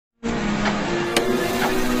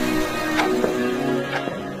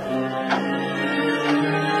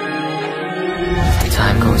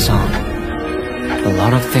goes on. A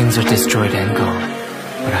lot of things are destroyed and gone,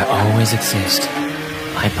 but I always exist.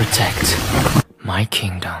 I protect my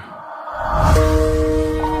kingdom.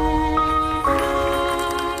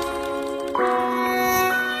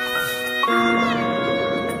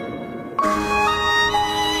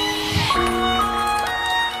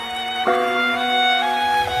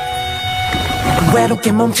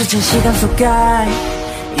 외롭게 멈춰진 시간 속에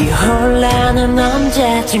이 혼란은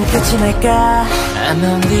언제쯤 끝이 날까? I'm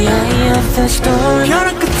on the eye of the storm.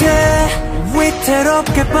 벼랑 끝에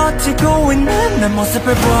위태롭게 버티고 있는 내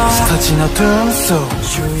모습을 봐. 스쳐진 어둠 속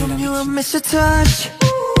From you I miss your touch.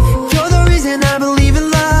 You're the reason I believe in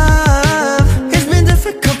love. It's been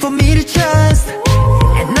difficult for me to trust,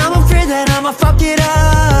 and I'm afraid that I'ma fuck it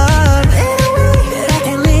up in a way that I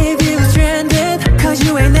can't leave you stranded. Cause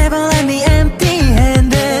you ain't never let me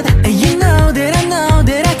empty-handed. And you know that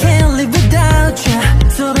I can't live without you.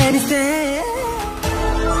 So baby stay.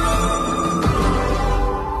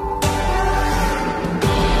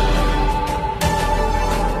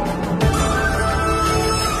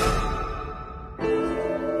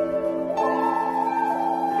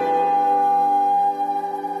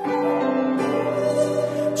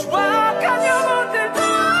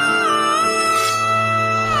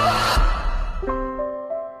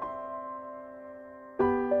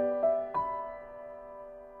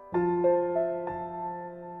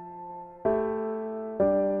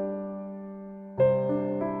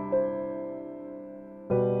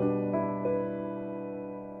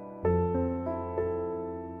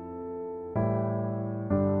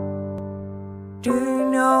 Do you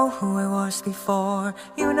know who I was before?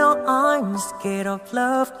 You know I'm scared of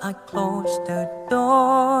love. I closed the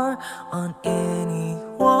door on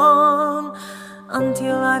anyone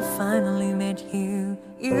until I finally met you.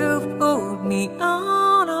 You pulled me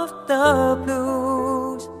out of the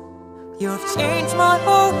blues. You've changed my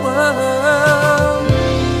whole world.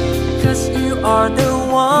 Cause you are the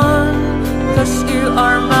one. Cause you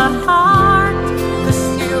are my heart.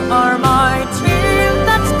 Cause you are my dream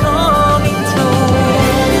that's coming true.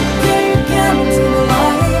 You came into my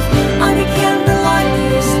life. I became the light.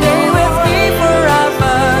 You stay with me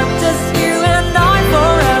forever. Just you and I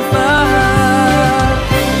forever.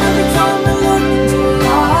 Every time I look into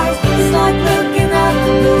your eyes, it's like looking at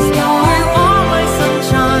the blue sky. You are my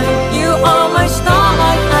sunshine. You are my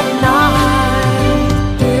starlight at night.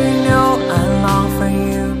 Do you know I long for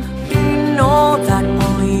you? Do you know that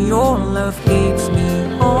only your love keeps me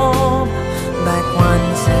home back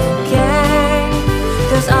once again?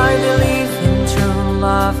 Cause I believe in true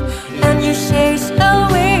love, and you chase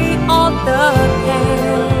away all the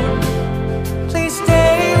pain. Please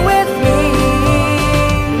stay with me.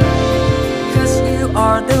 Cause you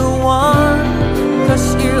are the one.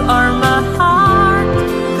 Cause you are my heart.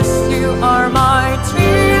 Cause you are my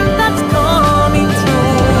dream that's coming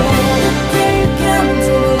true. You came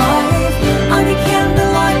into my life. I became the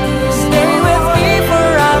light. You stay with me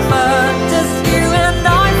forever. Just you and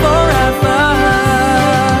I forever.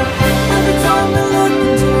 Every time I look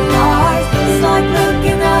into your eyes, it's like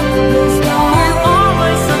looking at the blue sky. You are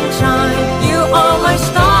my sunshine. You are my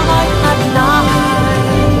starlight at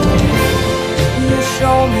night. You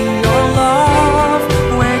show me your love,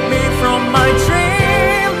 wake me from my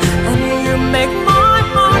dream, and you make my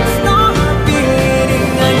heart start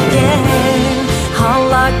beating again. How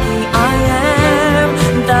lucky I am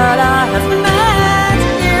that I have met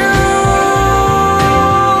you.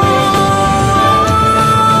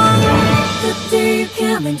 The day you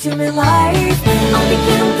came into my life, I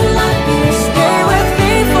became the light. You stay with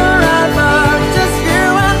me forever. Just you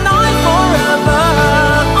and I forever.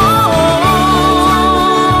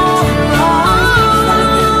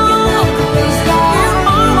 You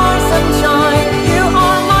are my sunshine. You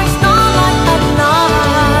are my starlight at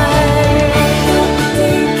night. The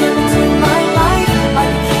day you came into my life, I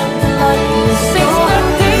became the light. Since the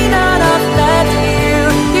day that I've met you,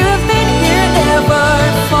 you've been here, never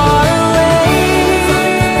far away.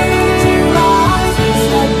 Your eyes, it's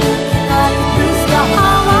like looking at the blue sky.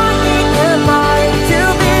 How lucky am I to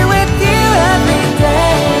be with you every day.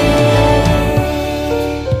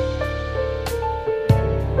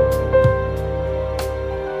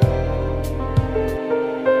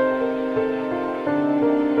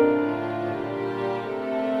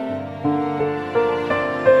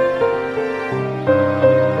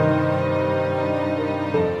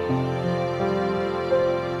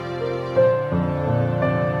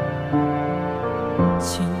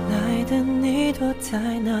亲爱的，你躲在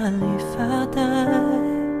哪里发呆？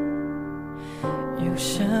有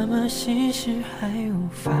什么心事还无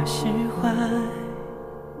法释怀？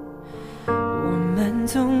我们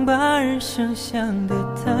总把人生想得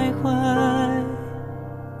太坏，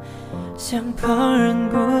像旁人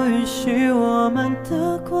不允许我们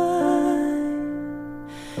的怪。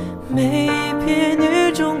每一片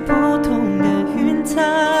与众不同的云彩，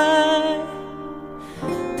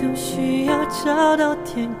都需要找到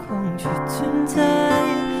天空去存在。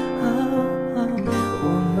我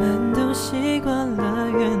们都习惯了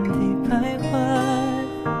原地徘徊，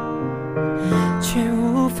却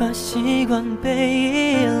无法习惯被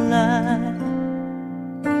依赖。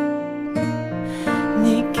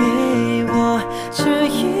你给我这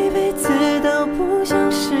一辈子都不想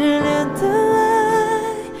失联的爱，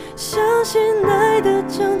相信爱的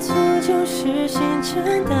交错就是星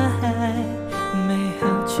辰大海，美好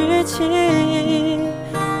剧情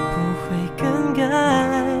不会更改，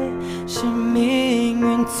是命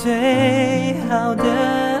运最好的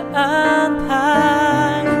安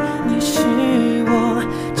排。你是我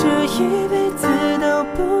这一辈子都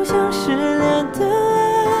不想失联的爱，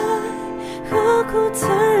何苦残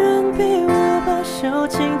忍逼我把手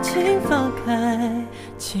轻轻放开？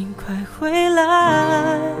请快回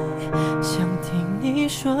来，想听你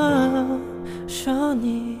说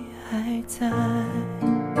你还在。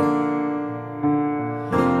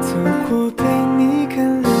走过被你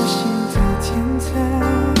更流行的天台，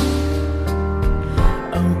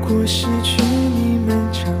熬过失去你漫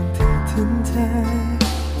长的等待，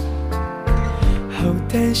好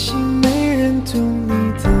担心没人懂你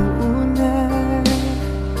的无奈，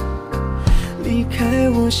离开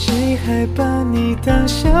我谁还把你当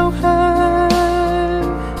小孩？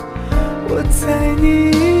我猜你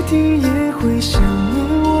一定也会想念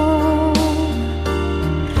我，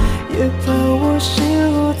也把我失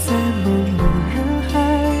落在茫茫人海。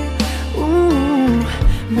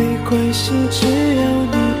没关系，只要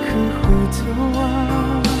你肯回头望，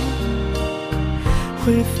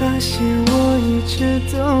会发现我一直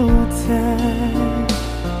都在。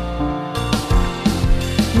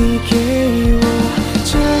你给我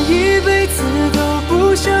这一辈子都不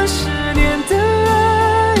想失联的爱，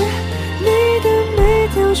你的每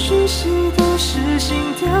条讯息都是心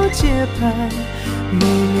跳节拍，每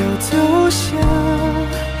秒都想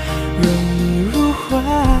让你入怀，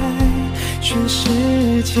全世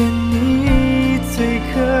界你最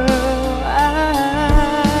可爱。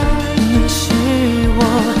你是我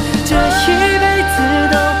这一辈子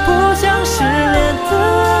都不想失联的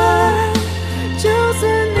爱，就算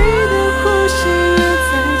你的呼吸远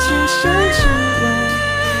在千山之外，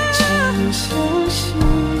请你相信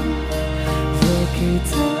我给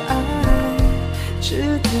的爱值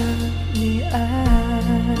得你爱。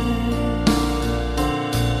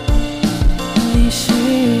你是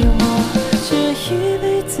我这一辈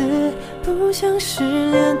子不想失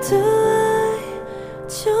联的爱，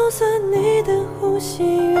就算你的呼吸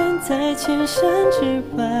远在千山之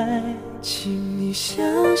外，请你相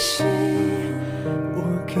信我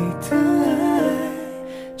给的